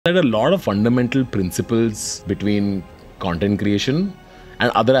There are a lot of fundamental principles between content creation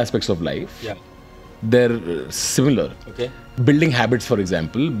and other aspects of life. Yeah. They're similar. Okay. Building habits, for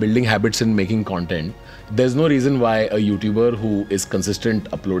example, building habits in making content. There's no reason why a YouTuber who is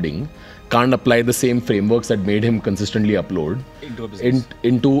consistent uploading can't apply the same frameworks that made him consistently upload Into a business.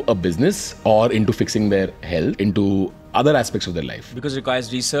 into a business or into fixing their health, into other aspects of their life. Because it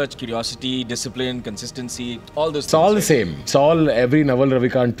requires research, curiosity, discipline, consistency, all those It's all the things. same. It's all, every Naval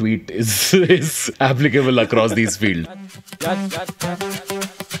Ravikant tweet is applicable across these fields.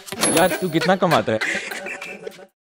 यार तू कितना कमाता है?